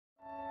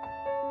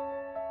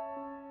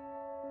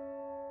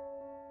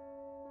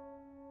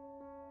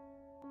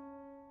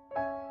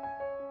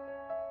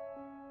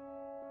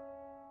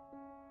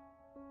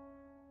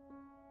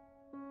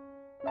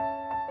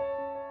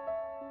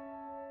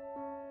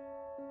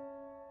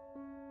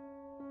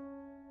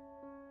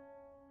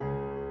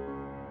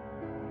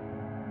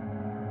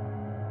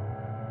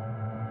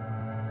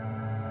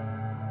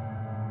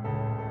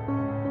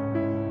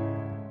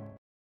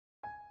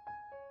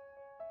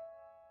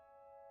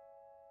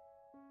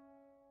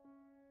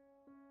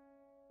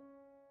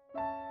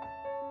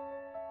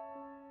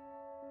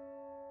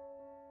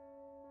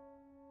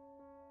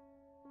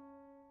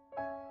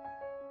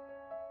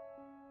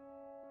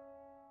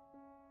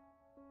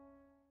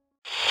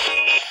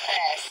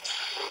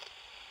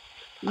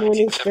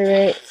Morning,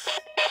 spirits.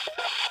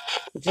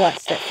 Would you like to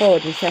step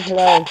forward and say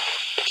hello?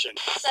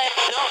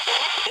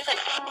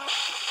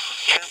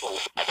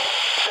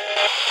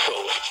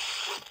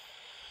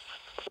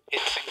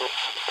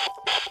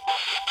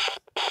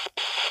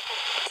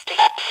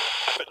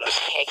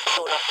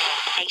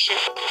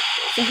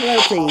 Say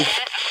hello, please.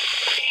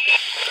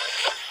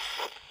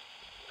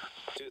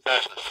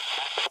 2000.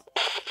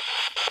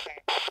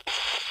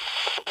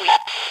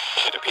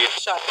 Should appear.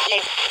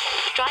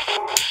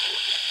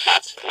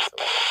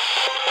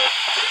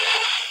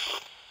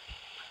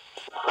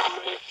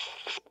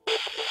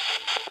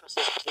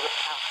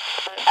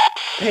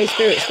 Hey,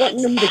 spirits, what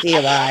number do you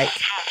like?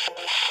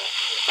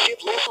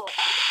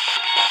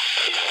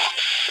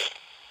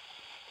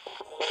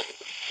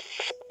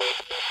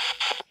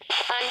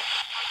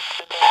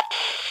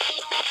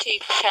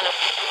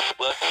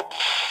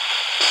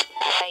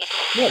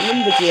 What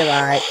number do you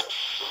like?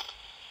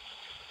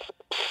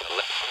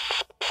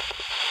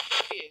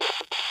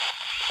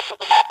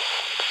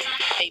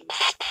 Okay.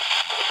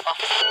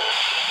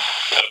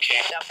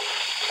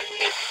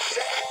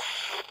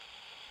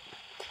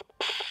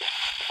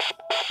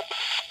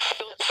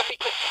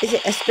 Is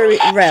it a spirit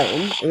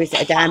realm or is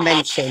it a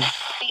dimension?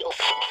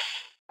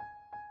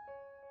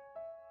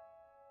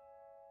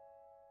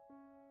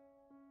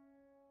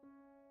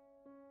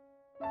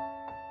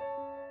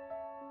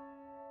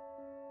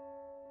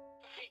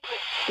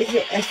 Is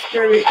it a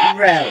spirit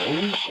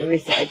realm or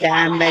is it a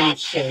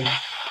dimension?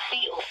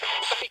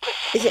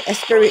 Is it a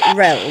spirit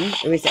realm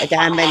or is it a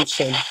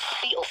dimension?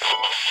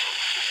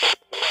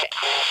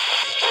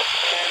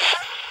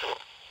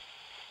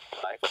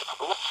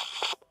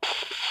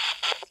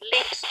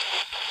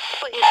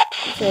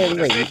 It's a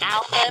link.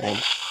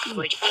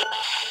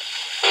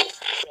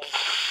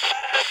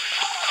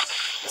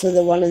 So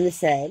they're one and the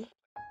same.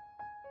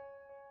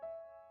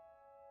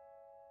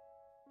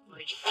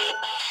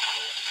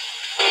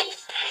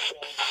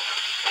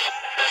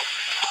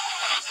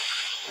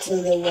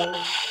 So they're one.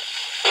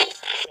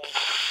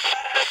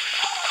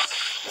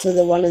 So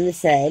they're one and the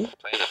same.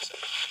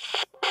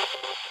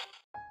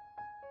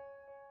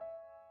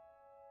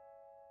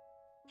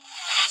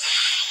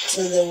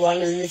 So they're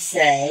one and the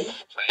same.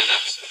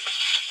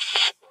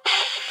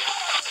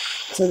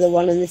 So they're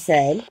one and the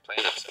same.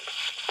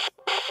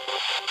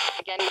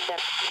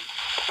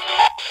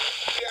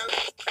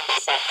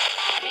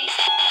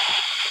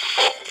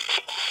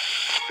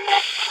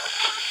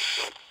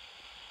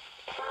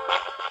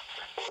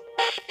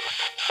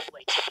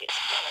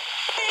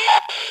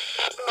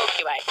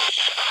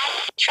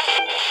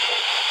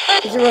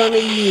 Is there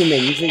only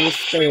humans in the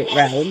spirit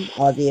realm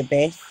or the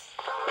abyss?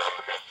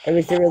 Or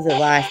is there other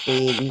life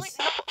beings?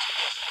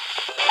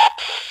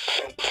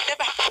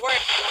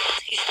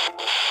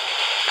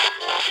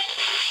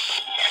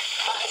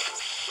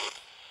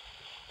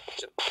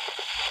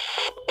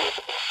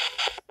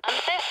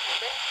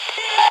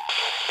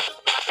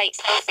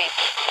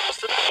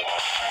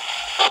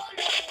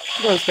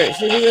 Come on, spirits,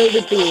 so there are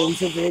other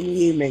beings other than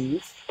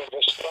humans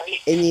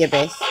in the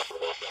abyss?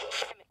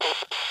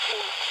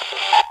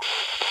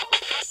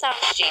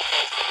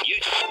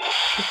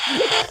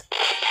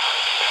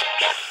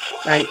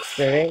 Thanks,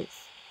 spirits.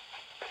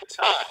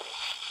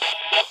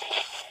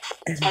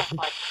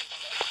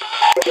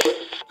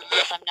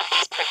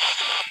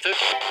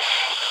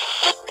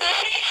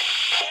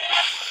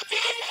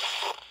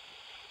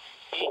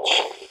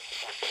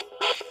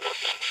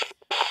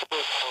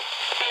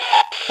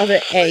 Are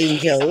there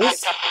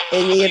angels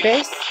in the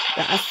abyss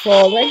that have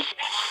fallen?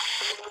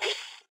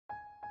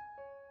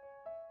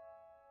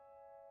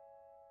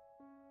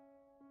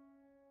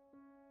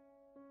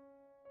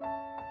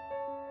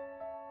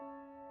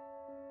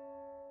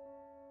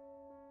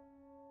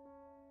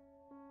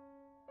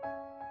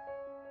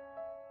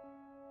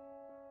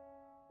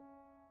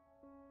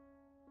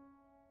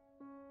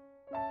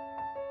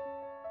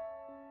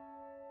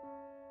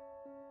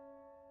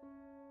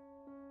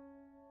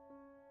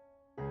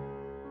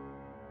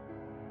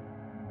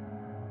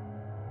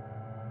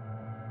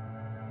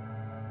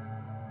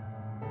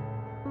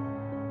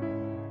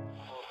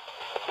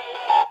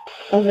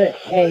 Are there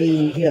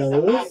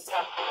angels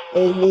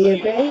in the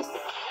abyss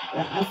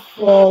that have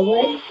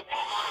fallen?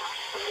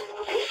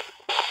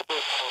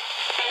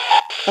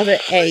 Are there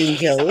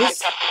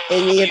angels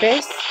in the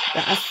abyss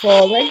that have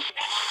fallen?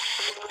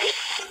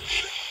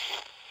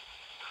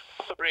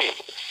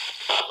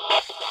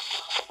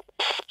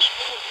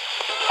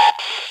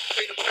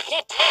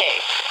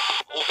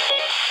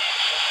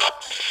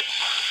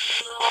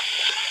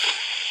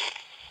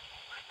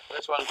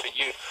 This one for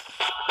you.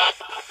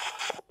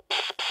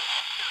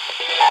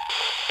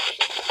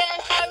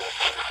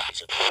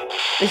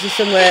 This is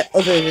somewhere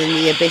other than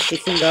the abyss you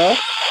can go.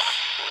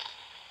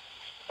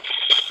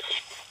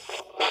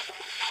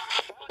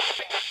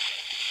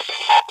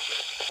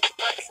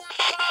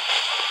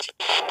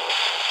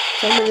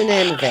 Tell me the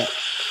name of it.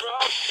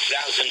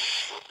 1,000.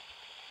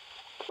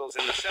 Goes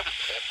in the 7th.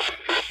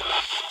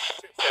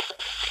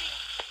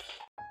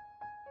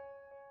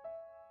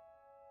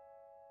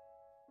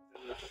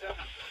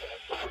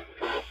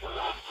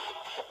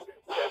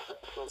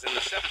 Goes in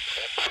the 7th.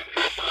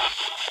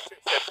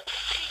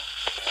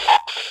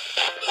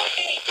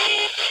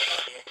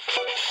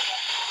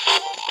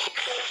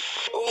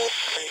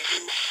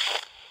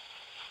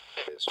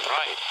 Is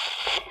right.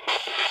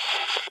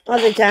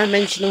 Other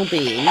dimensional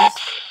beings.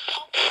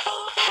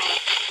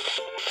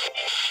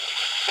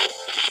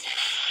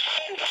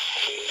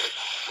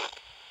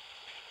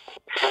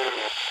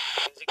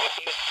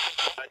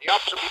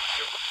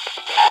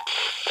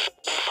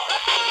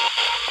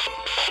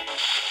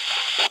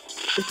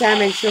 The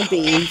dimensional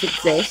beings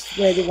exist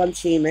where they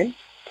once human.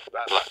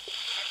 Bad luck.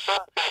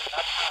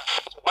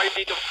 Why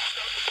did you...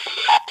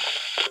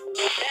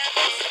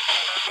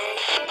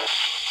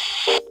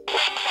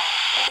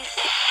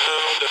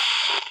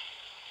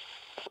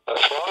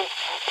 That's wrong.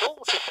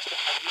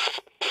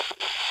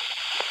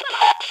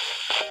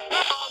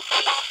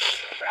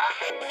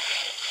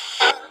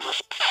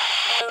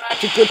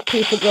 Do good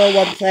people go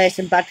one place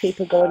and bad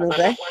people go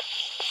another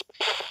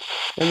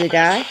when they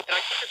die?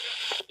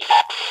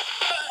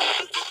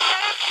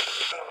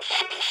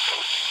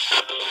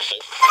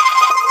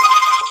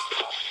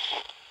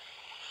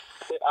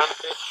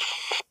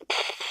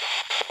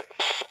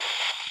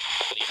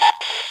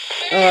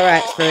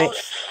 Alright,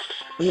 spirits.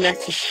 I'm going to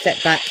have to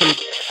step back and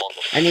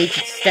I need you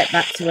to step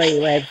back to where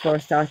you were before I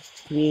started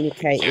to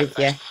communicate with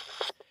you.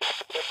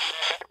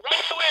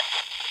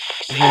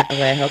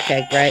 Away.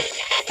 Okay, great.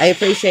 I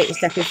appreciate you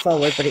stepping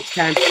forward, but it's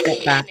time to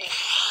step back.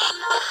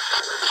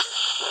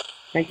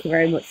 Thank you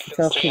very much for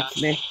talking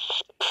to me.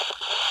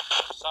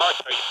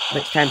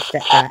 But it's time to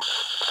step back.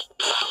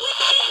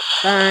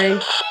 Bye.